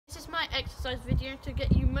my exercise video to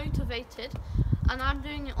get you motivated, and I'm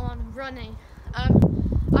doing it on running. I'm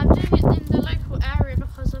doing it in the local area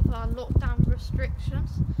because of our lockdown restrictions,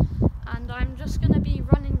 and I'm just going to be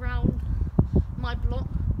running around my block,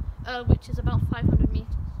 which is about 500 meters.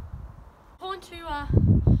 I want to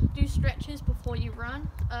do stretches before you run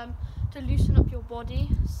to loosen up your body,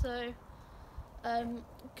 so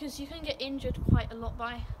because you can get injured quite a lot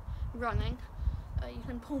by running. You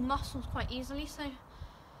can pull muscles quite easily. So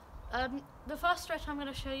the first stretch I'm going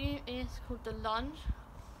to show you is called the lunge.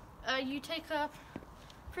 You take a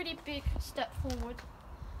pretty big step forward,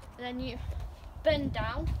 and then you bend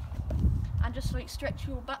down and just like stretch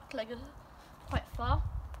your back leg quite far,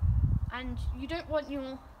 and you don't want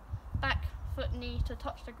your back foot knee to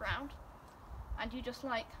touch the ground, and you just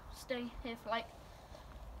like stay here for like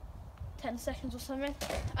 10 seconds or something,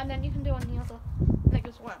 and then you can do on the other leg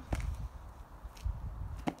as well.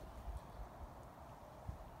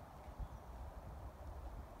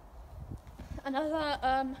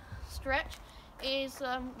 Another stretch is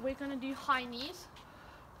we're going to do high knees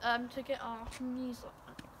to get our knees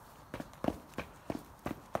up.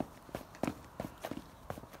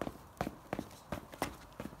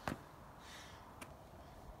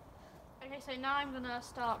 Okay, so now I'm going to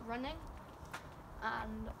start running,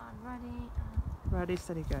 and I'm ready. Ready,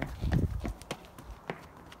 steady, go.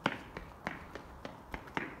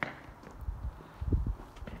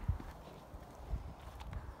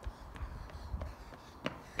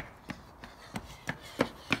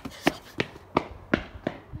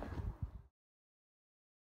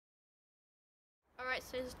 Alright,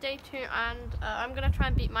 so it's day 2, and I'm going to try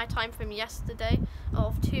and beat my time from yesterday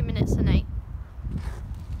of 2 minutes and 8.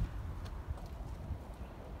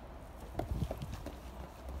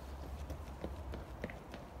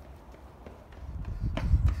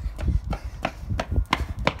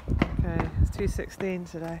 Okay, it's 2:16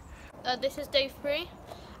 today. This is day 3.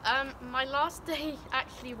 My last day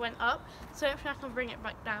actually went up, so hopefully I can bring it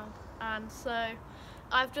back down. And so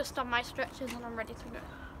I've just done my stretches and I'm ready to go.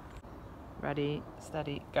 Ready,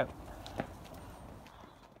 steady, go.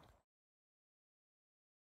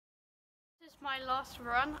 This is my last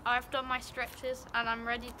run. I've done my stretches and I'm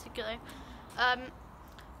ready to go. I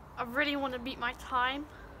really want to beat my time.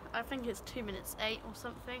 I think it's 2 minutes 8 or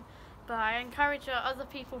something, but I encourage other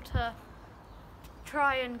people to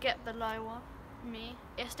try and get below me.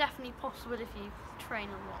 It's definitely possible if you train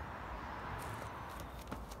a lot.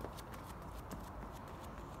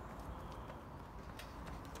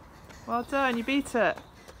 Well done, you beat it.